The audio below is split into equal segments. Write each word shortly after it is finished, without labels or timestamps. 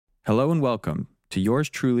Hello and welcome to yours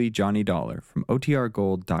truly, Johnny Dollar from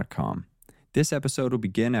OTRGold.com. This episode will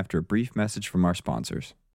begin after a brief message from our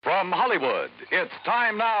sponsors. From Hollywood, it's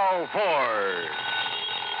time now for...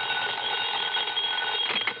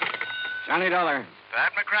 Johnny Dollar.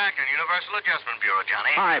 Pat McCracken, Universal Adjustment Bureau,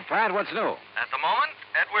 Johnny. Hi, Pat. What's new? At the moment,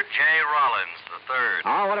 Edward J. Rollins III.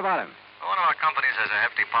 Oh, what about him? One of our companies has a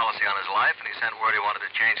hefty policy on his life, and he sent word he wanted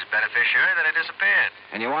to change his beneficiary, then he disappeared.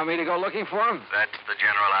 And you want me to go looking for him? That's the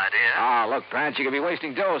general idea. Ah, look, Pat, you could be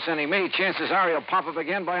wasting dough sending me. Chances are he'll pop up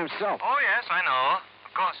again by himself. Oh, yes, I know.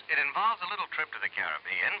 Of course, it involves a little trip to the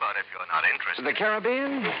Caribbean, but if you're not interested... The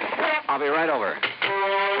Caribbean? I'll be right over.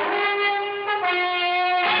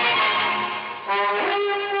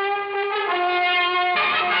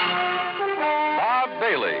 Bob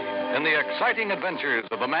Bailey in the exciting adventures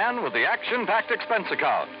of the man with the action-packed expense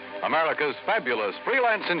account, America's fabulous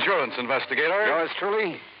freelance insurance investigator. Yours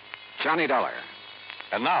truly, Johnny Dollar.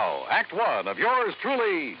 And now, Act One of yours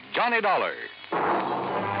truly, Johnny Dollar.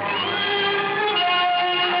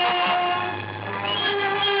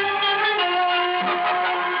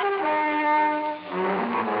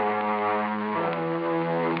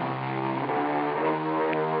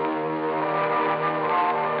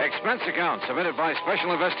 Expense account submitted by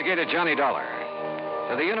Special Investigator Johnny Dollar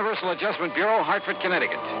to the Universal Adjustment Bureau, Hartford,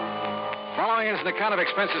 Connecticut. Following is an account of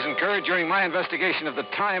expenses incurred during my investigation of the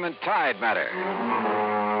Time and Tide matter.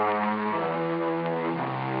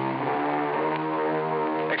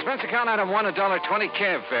 Expense account item one, $1.20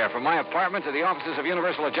 cab fare from my apartment to the offices of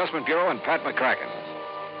Universal Adjustment Bureau and Pat McCracken.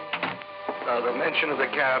 Now, the mention of the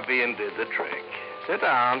Caribbean did the trick. Sit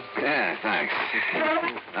down. Yeah, thanks.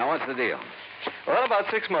 Now, what's the deal? Well, about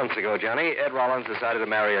 6 months ago, Johnny, Ed Rollins decided to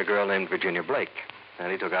marry a girl named Virginia Blake.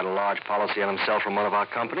 And he took out a large policy on himself from one of our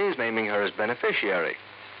companies, naming her as beneficiary.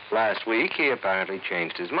 Last week, he apparently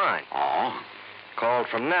changed his mind. Oh? Called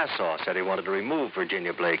from Nassau, said he wanted to remove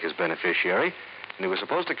Virginia Blake as beneficiary, and he was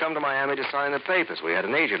supposed to come to Miami to sign the papers. We had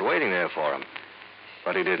an agent waiting there for him.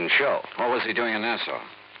 But he didn't show. What was he doing in Nassau?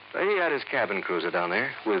 He had his cabin cruiser down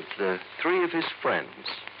there with 3 of his friends.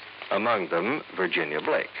 Among them, Virginia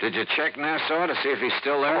Blake. Did you check Nassau to see if he's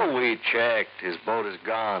still there? Oh, we checked. His boat is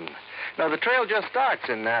gone. Now, the trail just starts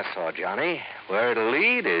in Nassau, Johnny. Where it'll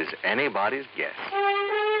lead is anybody's guess.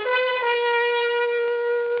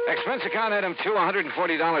 Expense account item two,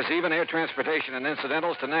 $140 even, air transportation and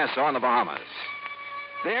incidentals to Nassau in the Bahamas.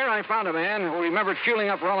 There, I found a man who remembered fueling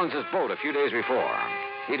up Rollins' boat a few days before.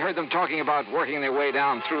 He'd heard them talking about working their way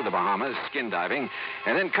down through the Bahamas, skin diving,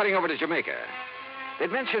 and then cutting over to Jamaica. They'd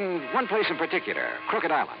mentioned one place in particular, Crooked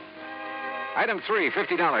Island. Item 3,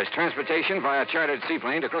 $50, transportation via chartered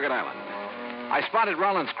seaplane to Crooked Island. I spotted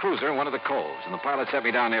Rollins' cruiser in one of the coves, and the pilot set me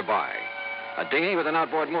down nearby. A dinghy with an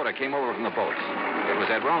outboard motor came over from the boat. It was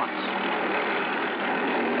Ed Rollins.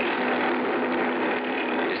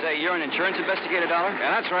 You say you're an insurance investigator, Dollar?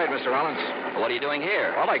 Yeah, that's right, Mr. Rollins. Well, what are you doing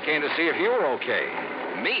here? Well, I came to see if you were okay.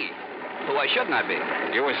 Me? Well, why shouldn't I be?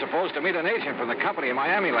 You were supposed to meet an agent from the company in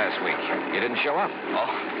Miami last week. You didn't show up. Oh,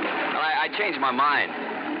 well, I changed my mind.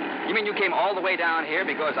 You mean you came all the way down here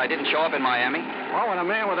because I didn't show up in Miami? Well, when a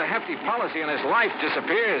man with a hefty policy in his life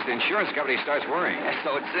disappears, the insurance company starts worrying. Yes,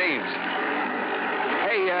 so it seems.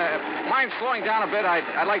 Hey, mind slowing down a bit?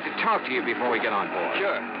 I'd like to talk to you before we get on board.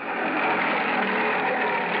 Sure.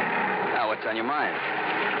 Now, what's on your mind?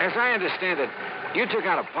 As I understand it, you took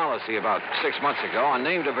out a policy about 6 months ago and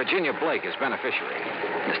named a Virginia Blake as beneficiary.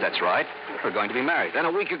 Yes, that's right. We're going to be married. Then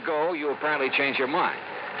a week ago, you apparently changed your mind.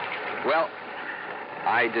 Well,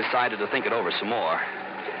 I decided to think it over some more.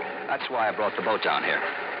 That's why I brought the boat down here.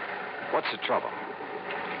 What's the trouble?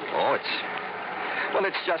 Oh,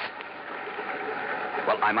 it's just...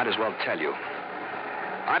 Well, I might as well tell you.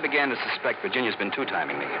 I began to suspect Virginia's been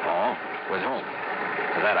two-timing me. Oh? With whom?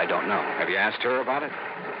 That I don't know. Have you asked her about it?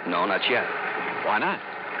 No, not yet. Why not?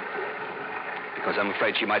 Because I'm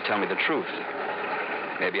afraid she might tell me the truth.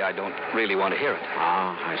 Maybe I don't really want to hear it.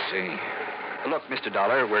 Ah, I see. Look, Mr.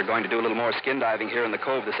 Dollar, we're going to do a little more skin diving here in the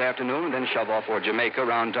cove this afternoon and then shove off for Jamaica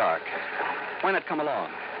around dark. Why not come along?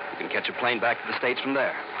 You can catch a plane back to the States from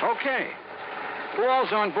there. Okay. Who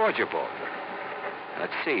all's on board your boat?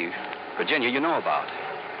 Let's see. Virginia, you know about.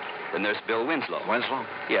 Then there's Bill Winslow. Winslow?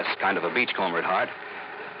 Yes, kind of a beachcomber at heart.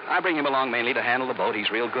 I bring him along mainly to handle the boat. He's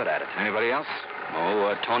real good at it. Anybody else?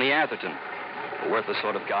 Oh, Tony Atherton. A worthless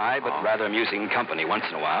sort of guy, but rather amusing company once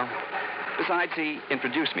in a while. Besides, he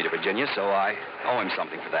introduced me to Virginia, so I owe him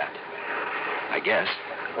something for that. I guess.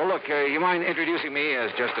 Well, look, you mind introducing me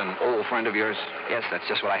as just an old friend of yours? Yes, that's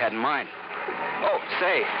just what I had in mind. Oh,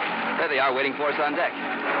 say, there they are waiting for us on deck.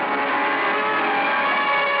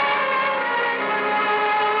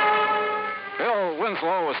 Bill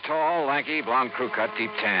Winslow was tall, lanky, blonde crew cut, deep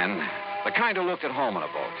tan. The kind who looked at home on a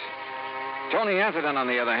boat. Tony Atherton, on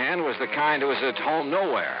the other hand, was the kind who was at home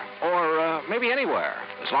nowhere. Or maybe anywhere,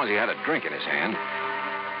 as long as he had a drink in his hand.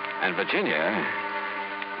 And Virginia,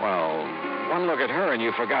 well, one look at her and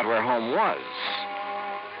you forgot where home was.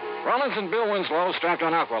 Rollins and Bill Winslow strapped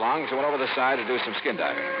on aqualungs and went over the side to do some skin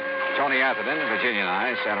diving. Tony Atherton, Virginia, and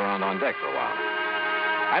I sat around on deck for a while.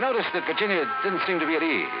 I noticed that Virginia didn't seem to be at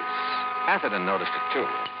ease. Atherton noticed it, too.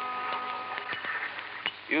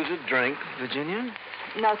 Use a drink, Virginia?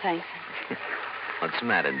 No, thanks. What's the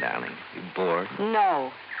matter, darling? You bored?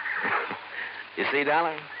 No. You see,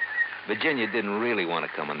 darling, Virginia didn't really want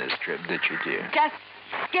to come on this trip, did you, dear? Just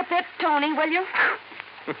skip it, Tony, will you?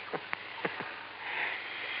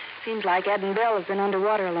 Seems like Ed and Bill have been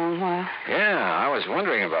underwater a long while. Yeah, I was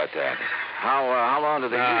wondering about that. How long do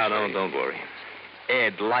they usually... Don't worry.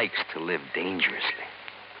 Ed likes to live dangerously.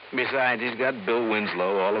 Besides, he's got Bill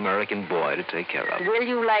Winslow, all-American boy, to take care of. Will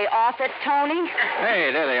you lay off it, Tony?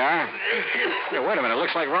 Hey, there they are. Here, wait a minute.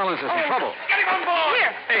 Looks like Rollins is in trouble. Get him on board!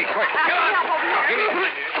 Here. Hey, quick. Get up over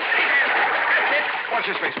here. Watch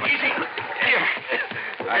his face, please. Easy. Here.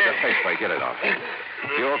 The face plate. Get it off.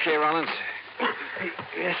 You okay, Rollins?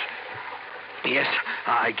 Yes. Yes,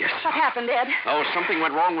 I guess. What happened, Ed? Oh, something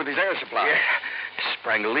went wrong with his air supply. Yeah.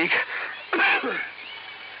 Sprang a leak.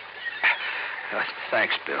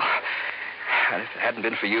 Thanks, Bill. If it hadn't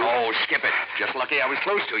been for you... Oh, skip it. Just lucky I was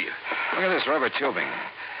close to you. Look at this rubber tubing.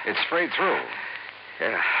 It's frayed through.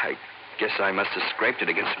 Yeah, I guess I must have scraped it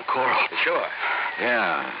against some coral. Sure.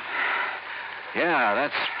 Yeah. Yeah,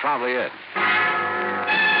 that's probably it.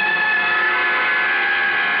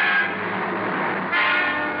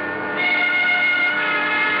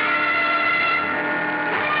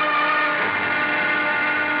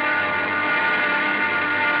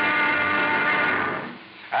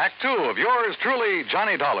 Act two of yours truly,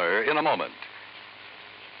 Johnny Dollar, in a moment.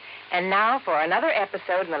 And now for another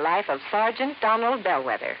episode in the life of Sergeant Donald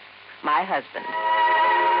Bellwether, my husband.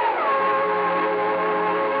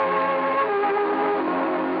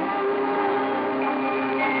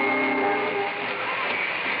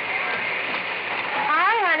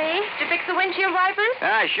 Hi, honey. Did you fix the windshield wipers?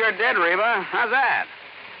 I sure did, Reba. How's that?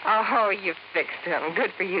 Oh, you fixed them.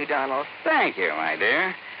 Good for you, Donald. Thank you, my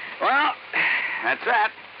dear. Well, that's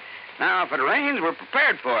that. Now, if it rains, we're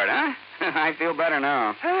prepared for it, huh? I feel better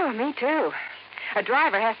now. Oh, me too. A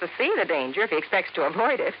driver has to see the danger if he expects to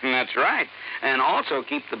avoid it. That's right. And also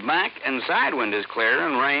keep the back and side windows clear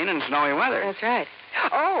in rain and snowy weather. That's right.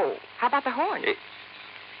 Oh, how about the horn?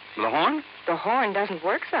 The horn? The horn doesn't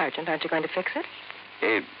work, Sergeant. Aren't you going to fix it?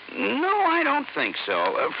 No, I don't think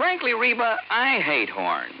so. Frankly, Reba, I hate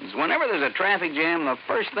horns. Whenever there's a traffic jam, the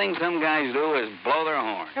first thing some guys do is blow their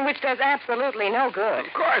horn. Which does absolutely no good.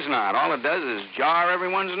 Of course not. All it does is jar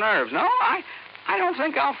everyone's nerves. No, I don't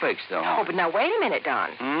think I'll fix the horn. Oh, but now wait a minute, Don.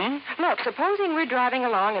 Look, supposing we're driving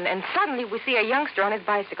along and suddenly we see a youngster on his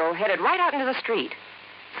bicycle headed right out into the street.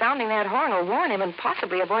 Sounding that horn will warn him and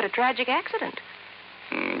possibly avoid a tragic accident.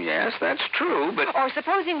 Yes, that's true, but... Or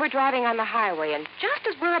supposing we're driving on the highway, and just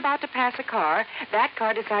as we're about to pass a car, that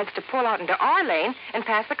car decides to pull out into our lane and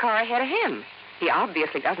pass the car ahead of him. He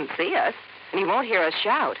obviously doesn't see us, and he won't hear us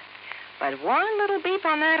shout. But one little beep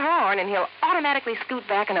on that horn, and he'll automatically scoot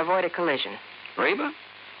back and avoid a collision. Reba,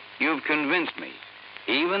 you've convinced me.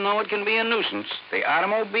 Even though it can be a nuisance, the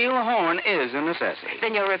automobile horn is a necessity.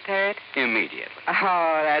 Then you'll repair it? Immediately.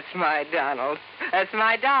 Oh, that's my Donald. That's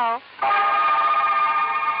my doll.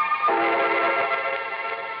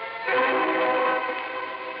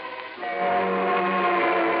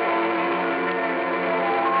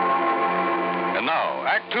 And now,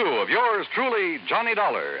 Act two of yours truly, Johnny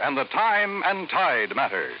Dollar, and the Time and Tide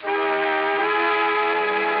Matters.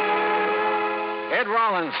 Ed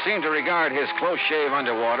Rollins seemed to regard his close shave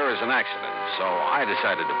underwater as an accident, so I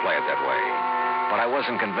decided to play it that way. But I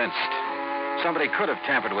wasn't convinced. Somebody could have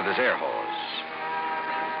tampered with his air hose.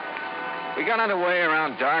 We got underway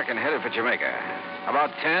around dark and headed for Jamaica.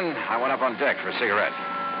 About 10, I went up on deck for a cigarette.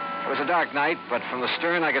 It was a dark night, but from the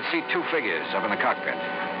stern I could see two figures up in the cockpit.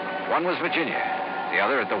 One was Virginia. The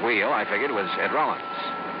other at the wheel, I figured, was Ed Rollins.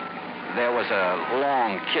 There was a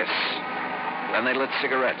long kiss. Then they lit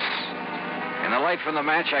cigarettes. In the light from the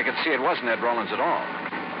match, I could see it wasn't Ed Rollins at all.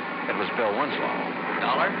 It was Bill Winslow.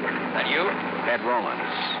 Dollar, that you? Ed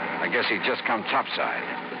Rollins. I guess he'd just come topside.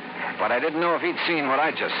 But I didn't know if he'd seen what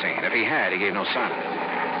I'd just seen. If he had, he gave no sign of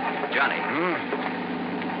it. Johnny.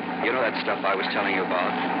 You know that stuff I was telling you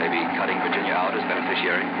about? Maybe cutting Virginia out as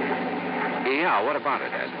beneficiary? Yeah, what about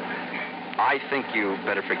it, Ed? I think you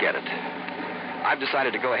better forget it. I've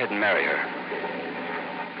decided to go ahead and marry her.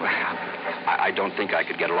 Well, I don't think I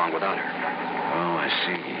could get along without her. Oh, I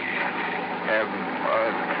see.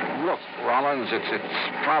 Look, Rollins, it's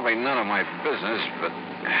probably none of my business, but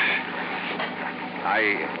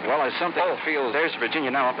there's something that feels... There's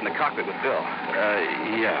Virginia now up in the cockpit with Bill.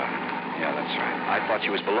 Yeah, that's right. I thought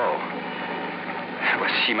she was below.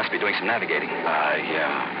 Well, she must be doing some navigating.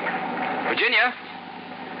 Yeah. Virginia?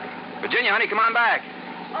 Virginia, honey, come on back.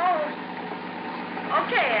 Oh.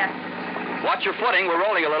 Okay, Ed. Watch your footing. We're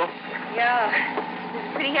rolling a little. Yeah. It's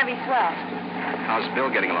a pretty heavy swell. How's Bill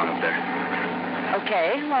getting along up there?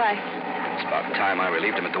 Okay, why? It's about time I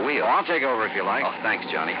relieved him at the wheel. Oh, I'll take over if you like. Oh, thanks,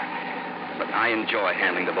 Johnny. But I enjoy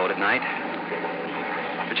handling the boat at night.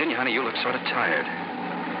 Virginia, honey, you look sort of tired.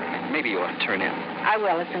 Maybe you ought to turn in. I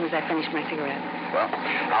will as soon as I finish my cigarette. Well,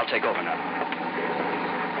 I'll take over now.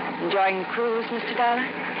 Enjoying the cruise, Mr. Dollar?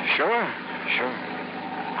 Sure.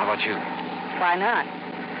 How about you? Why not?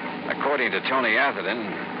 According to Tony Atherton,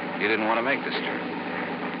 you didn't want to make this trip.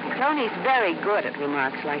 Tony's very good at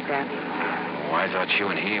remarks like that. Oh, I thought you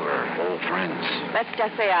and he were old friends. Let's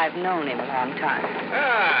just say I've known him a long time.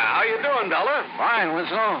 How you doing, Dollar? Fine,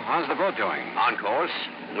 Winslow. How's the boat doing? On course.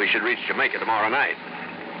 We should reach Jamaica tomorrow night.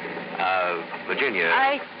 Virginia.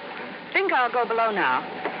 I think I'll go below now.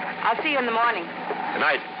 I'll see you in the morning. Good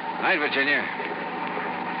night. Night, Virginia.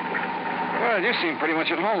 Well, you seem pretty much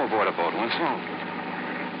at home aboard a boat, Winslow.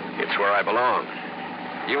 It's where I belong.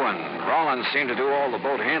 You and Rollins seem to do all the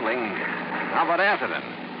boat handling. How about Atherton?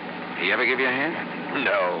 He ever give you a hand?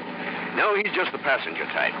 No, he's just the passenger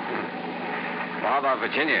type. Well, how about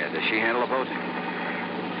Virginia? Does she handle a boat?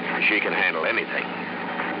 She can handle anything.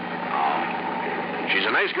 Oh. She's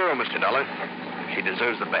a nice girl, Mr. Dollar. She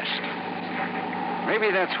deserves the best. Maybe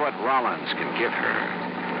that's what Rollins can give her.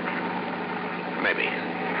 Maybe.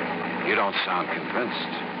 You don't sound convinced.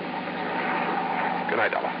 Good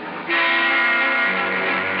night, Dollar.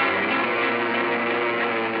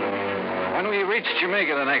 When we reached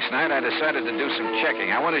Jamaica the next night, I decided to do some checking.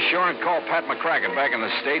 I went ashore and called Pat McCracken back in the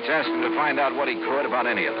States, asked him to find out what he could about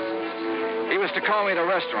any of them. He was to call me at a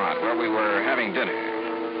restaurant where we were having dinner.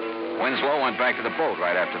 Winslow went back to the boat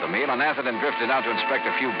right after the meal, and Atherton drifted out to inspect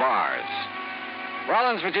a few bars.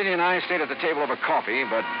 Rollins, Virginia, and I stayed at the table over coffee,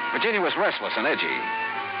 but Virginia was restless and edgy.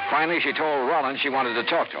 Finally, she told Rollins she wanted to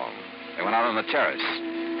talk to him. They went out on the terrace.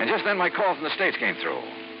 And just then, my call from the States came through.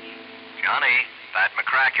 Johnny, Pat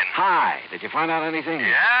McCracken. Hi. Did you find out anything?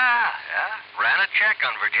 Yeah. Ran a check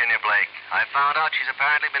on Virginia Blake. I found out she's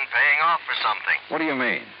apparently been paying off for something. What do you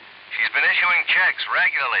mean? She's been issuing checks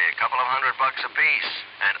regularly, a couple of $100 apiece,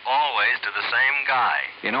 and always to the same guy.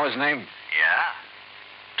 You know his name? Yeah.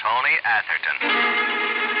 Tony Atherton.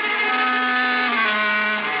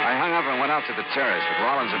 I hung up and went out to the terrace, but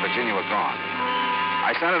Rollins and Virginia were gone.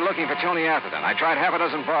 I started looking for Tony Atherton. I tried half a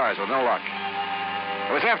dozen bars with no luck.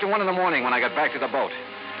 It was after 1 in the morning when I got back to the boat.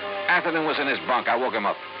 Atherton was in his bunk. I woke him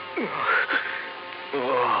up.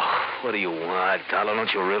 What do you want, Dollar? Don't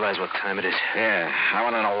you realize what time it is? Yeah, I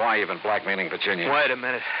want to know why you've been blackmailing Virginia. Wait a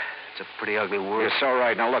minute. It's a pretty ugly word. You're so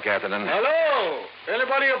right. Now look, Atherton. Hello?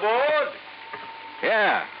 Anybody aboard?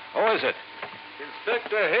 Yeah. Who is it?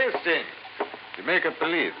 Inspector Hastings, Jamaica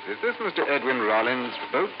Police. Is this Mr. Edwin Rollins'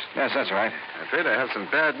 boat? Yes, that's right. I'm afraid I have some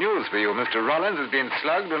bad news for you. Mr. Rollins has been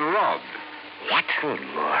slugged and robbed. What? Good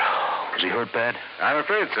Lord. Was he hurt bad? I'm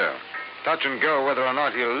afraid so. Touch and go whether or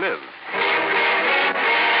not he'll live.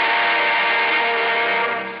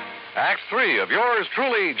 Act 3 of yours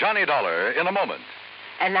truly, Johnny Dollar, in a moment.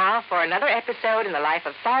 And now for another episode in the life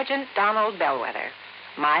of Sergeant Donald Bellwether,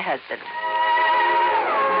 my husband.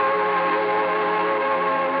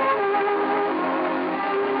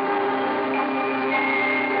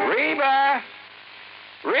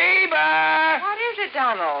 Reba! What is it,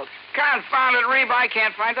 Donald? Confound it, Reba. I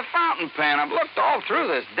can't find the fountain pen. I've looked all through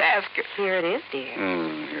this desk. Here it is, dear.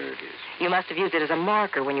 Here it is. You must have used it as a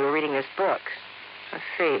marker when you were reading this book. Let's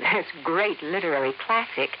see, this great literary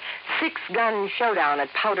classic, Six-Gun Showdown at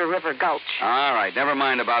Powder River Gulch. All right, never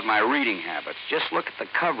mind about my reading habits. Just look at the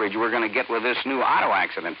coverage we're going to get with this new auto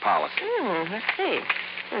accident policy. Let's see.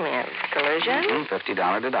 We have collision. $50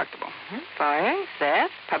 deductible. Fire,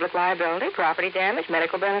 theft, public liability, property damage,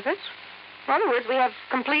 medical benefits. In other words, we have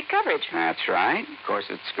complete coverage. That's right. Of course,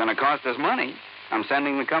 it's going to cost us money. I'm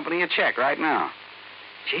sending the company a check right now.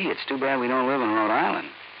 Gee, it's too bad we don't live in Rhode Island.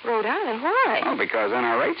 Rhode Island? Why? Oh, because then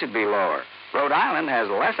our rates would be lower. Rhode Island has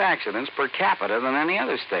less accidents per capita than any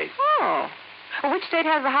other state. Oh. Well, which state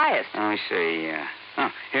has the highest? Let me see.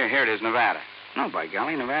 Here it is, Nevada. No, by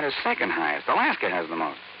golly, Nevada's second highest. Alaska has the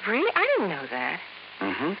most. Really? I didn't know that.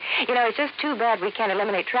 Mm-hmm. You know, it's just too bad we can't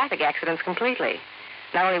eliminate traffic accidents completely.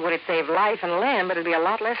 Not only would it save life and limb, but it'd be a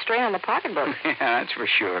lot less strain on the pocketbook. Yeah, that's for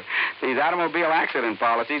sure. These automobile accident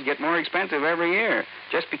policies get more expensive every year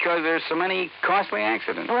just because there's so many costly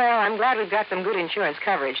accidents. Well, I'm glad we've got some good insurance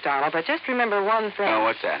coverage, Donald, but just remember one thing. Oh,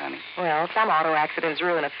 what's that, honey? Well, some auto accidents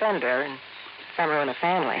ruin a fender, and some ruin a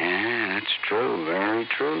family. Yeah, that's true. Very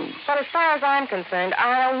true. But as far as I'm concerned,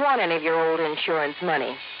 I don't want any of your old insurance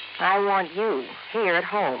money. I want you here at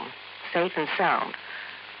home, safe and sound.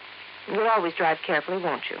 You'll always drive carefully,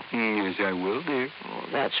 won't you? Yes, I will, dear. Oh,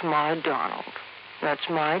 that's my Donald. That's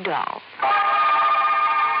my doll.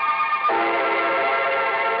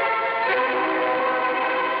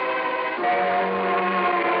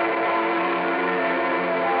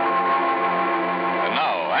 And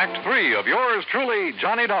now, Act 3 of yours truly,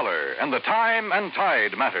 Johnny Dollar, and the time and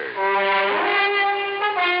tide matter.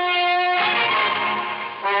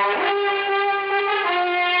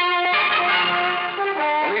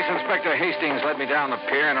 Inspector Hastings led me down the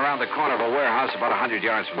pier and around the corner of a warehouse about 100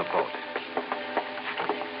 yards from the boat.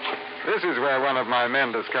 This is where one of my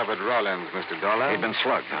men discovered Rollins, Mr. Dollar. He'd been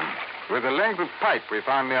slugged, huh? With the length of pipe we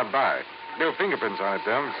found nearby. No fingerprints on it,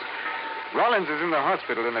 Holmes. Rollins is in the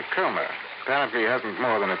hospital in a coma. Apparently he hasn't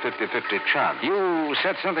more than a 50-50 chance. You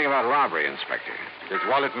said something about robbery, Inspector. His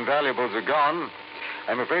wallet and valuables are gone.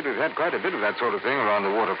 I'm afraid we've had quite a bit of that sort of thing around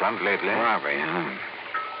the waterfront lately. Robbery, huh?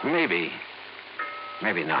 Maybe.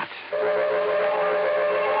 Maybe not.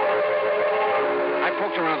 I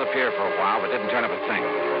poked around the pier for a while, but didn't turn up a thing.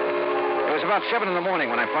 It was about 7 in the morning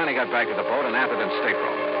when I finally got back to the boat in Atherton's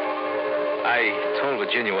stateroom. I told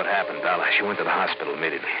Virginia what happened, Dollar. She went to the hospital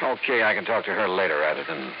immediately. Okay, I can talk to her later,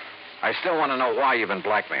 Atherton. I still want to know why you've been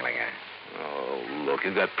blackmailing her. Oh, look,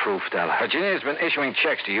 you've got proof, Dollar. Virginia's been issuing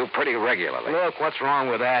checks to you pretty regularly. Look, what's wrong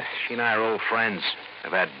with that? She and I are old friends.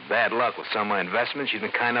 I've had bad luck with some of my investments. She's been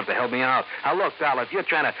kind enough to help me out. Now, look, Dollar, if you're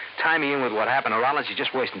trying to tie me in with what happened to Rollins, you're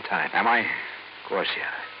just wasting time. Am I? Of course, yeah.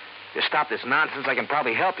 If you stop this nonsense, I can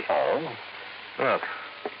probably help you. Oh? Look,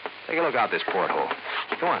 take a look out this porthole.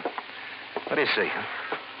 Go on. What do you see, huh?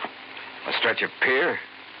 A stretch of pier?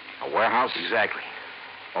 A warehouse? Exactly.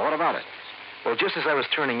 Well, what about it? Well, just as I was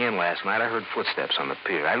turning in last night, I heard footsteps on the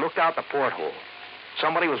pier. I looked out the porthole.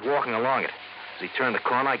 Somebody was walking along it. As he turned the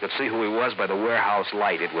corner, I could see who he was by the warehouse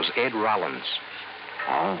light. It was Ed Rollins.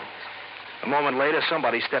 Oh? A moment later,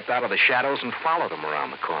 somebody stepped out of the shadows and followed him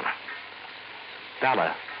around the corner.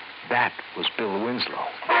 Dollar, that was Bill Winslow.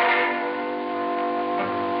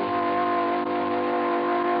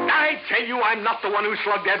 I tell you, I'm not the one who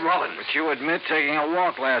slugged Ed Rollins. But you admit taking a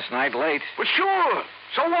walk last night late. Well, sure.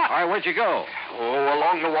 So what? All right, where'd you go? Oh,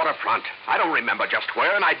 along the waterfront. I don't remember just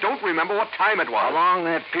where, and I don't remember what time it was. Along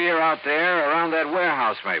that pier out there, around that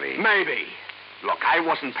warehouse, maybe. Maybe. Look, I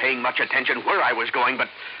wasn't paying much attention where I was going, but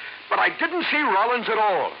I didn't see Rollins at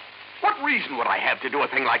all. What reason would I have to do a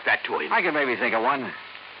thing like that to him? I can maybe think of one.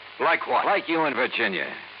 Like what? Like you in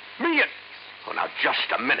Virginia. Me? Oh, now,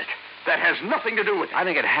 just a minute. That has nothing to do with it. I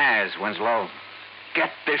think it has, Winslow.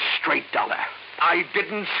 Get this straight, Dollar. I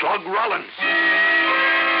didn't slug Rollins.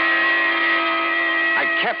 I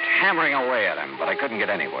kept hammering away at him, but I couldn't get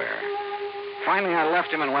anywhere. Finally, I left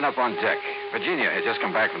him and went up on deck. Virginia had just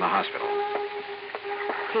come back from the hospital.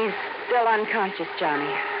 He's still unconscious, Johnny.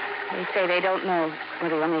 They say they don't know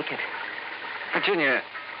whether he'll make it. Virginia,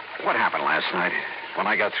 what happened last night? When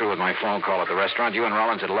I got through with my phone call at the restaurant, you and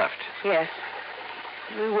Rollins had left. Yes.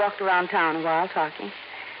 We walked around town a while talking.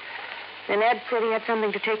 Then Ed said he had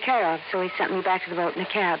something to take care of, so he sent me back to the boat in a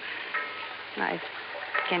cab. I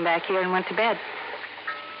came back here and went to bed.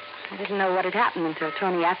 I didn't know what had happened until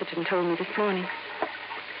Tony Atherton told me this morning.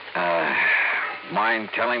 Mind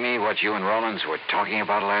telling me what you and Rollins were talking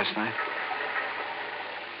about last night?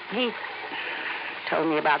 He told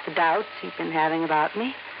me about the doubts he'd been having about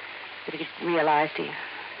me. That he realized he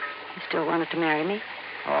still wanted to marry me.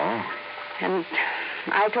 Oh? And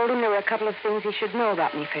I told him there were a couple of things he should know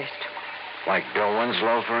about me first. Like Bill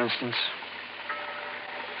Winslow, for instance?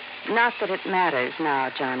 Not that it matters now,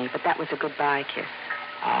 Johnny, but that was a goodbye kiss.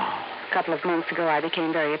 Oh. A couple of months ago, I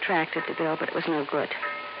became very attracted to Bill, but it was no good.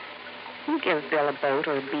 You give Bill a boat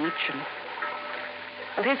or a beach, and...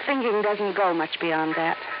 Well, his thinking doesn't go much beyond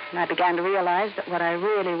that. And I began to realize that what I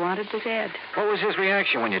really wanted was Ed. What was his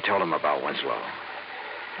reaction when you told him about Winslow?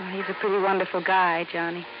 Well, he's a pretty wonderful guy,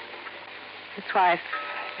 Johnny. That's why if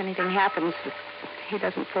anything happens that he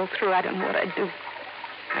doesn't pull through, I don't know what I'd do.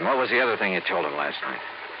 And what was the other thing you told him last night?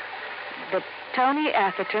 That Tony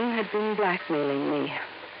Atherton had been blackmailing me.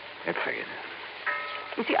 It figured.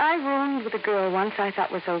 You see, I roomed with a girl once I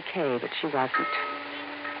thought was okay, but she wasn't.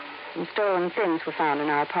 Some stolen things were found in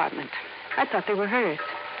our apartment. I thought they were hers.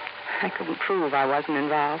 I couldn't prove I wasn't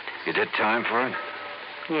involved. You did time for it?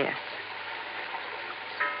 Yes.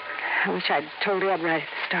 I wish I'd told Ed right at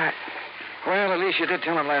the start. Well, at least you did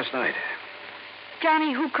tell him last night.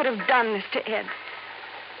 Johnny, who could have done this to Ed?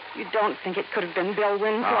 You don't think it could have been Bill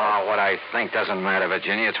Winslow? Oh, what I think doesn't matter,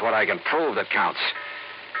 Virginia. It's what I can prove that counts.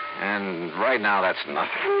 And right now, that's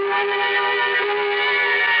nothing.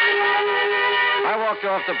 I walked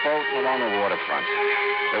off the boat and along the waterfront.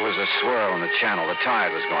 There was a swirl in the channel. The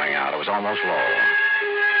tide was going out. It was almost low.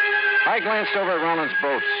 I glanced over at Rollins'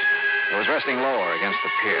 boats. It was resting lower against the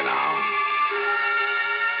pier now.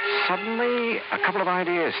 Suddenly, a couple of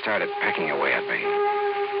ideas started pecking away at me.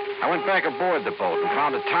 I went back aboard the boat and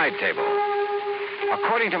found a tide table.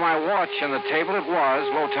 According to my watch and the table, it was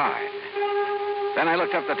low tide. Then I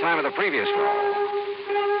looked up the time of the previous roll.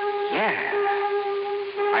 Yeah.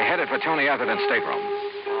 I headed for Tony Atherton's stateroom.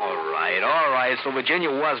 All right. So Virginia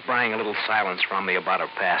was buying a little silence from me about her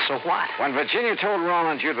past. So what? When Virginia told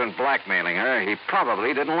Rollins you'd been blackmailing her, he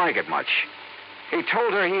probably didn't like it much. He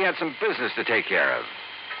told her he had some business to take care of.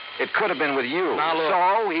 It could have been with you. Now, look.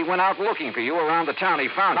 So he went out looking for you around the town. He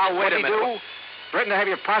found you. Now, wait a minute. What'd he do? Threatened to have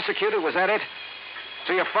you prosecuted? Was that it?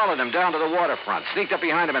 So you followed him down to the waterfront, sneaked up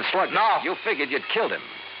behind him and slugged him. No. You figured you'd killed him.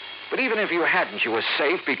 But even if you hadn't, you were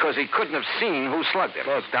safe because he couldn't have seen who slugged him.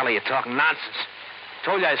 Look, Dolly, you're talking nonsense.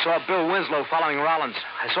 Told you I saw Bill Winslow following Rollins.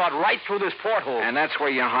 I saw it right through this porthole. And that's where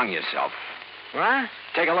you hung yourself. What?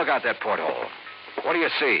 Take a look out that porthole. What do you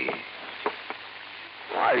see?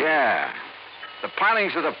 Why? Yeah. The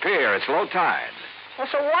pilings of the pier. It's low tide. Well,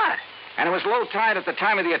 so what? And it was low tide at the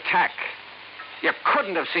time of the attack. You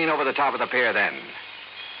couldn't have seen over the top of the pier then.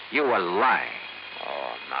 You were lying.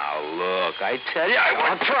 Oh, now, look, I tell you, I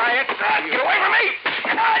won't try it. Get away from me!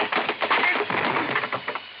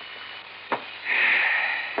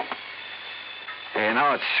 You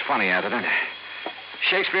know, it's funny, Atherton.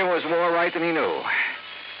 Shakespeare was more right than he knew.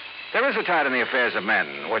 There is a tide in the affairs of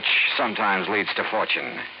men, which sometimes leads to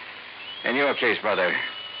fortune. In your case, brother,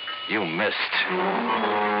 you missed.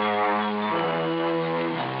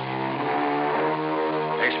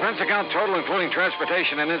 Expense account total, including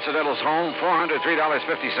transportation and incidentals home,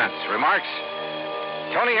 $403.50. Remarks?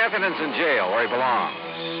 Tony Atherton's in jail where he belongs.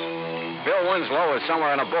 Bill Winslow is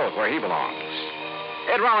somewhere in a boat where he belongs.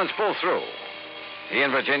 Ed Rollins pulled through. He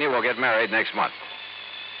and Virginia will get married next month.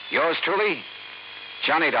 Yours truly,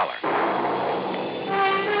 Johnny Dollar.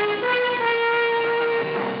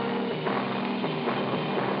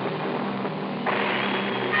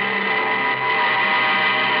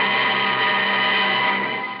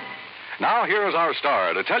 Now, here is our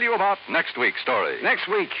star to tell you about next week's story. Next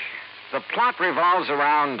week, the plot revolves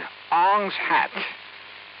around Ong's hat.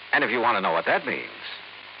 And if you want to know what that means,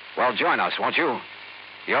 well, join us, won't you?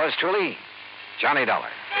 Yours truly, Johnny Dollar.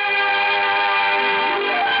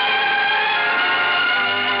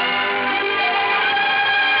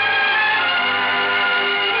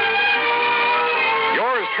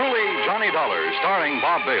 Yours truly, Johnny Dollar, starring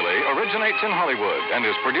Bob Bailey, originates in Hollywood and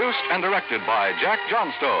is produced and directed by Jack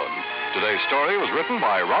Johnstone. Today's story was written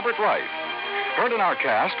by Robert Wright. Heard in our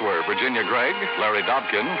cast were Virginia Gregg, Larry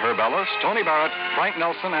Dobkin, Herb Ellis, Tony Barrett, Frank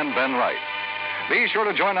Nelson, and Ben Wright. Be sure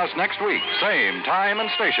to join us next week, same time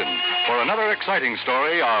and station, for another exciting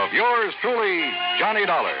story of yours truly, Johnny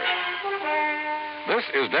Dollar. This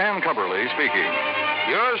is Dan Cubberly speaking.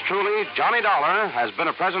 Yours truly, Johnny Dollar, has been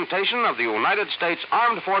a presentation of the United States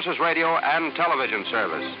Armed Forces Radio and Television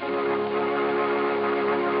Service.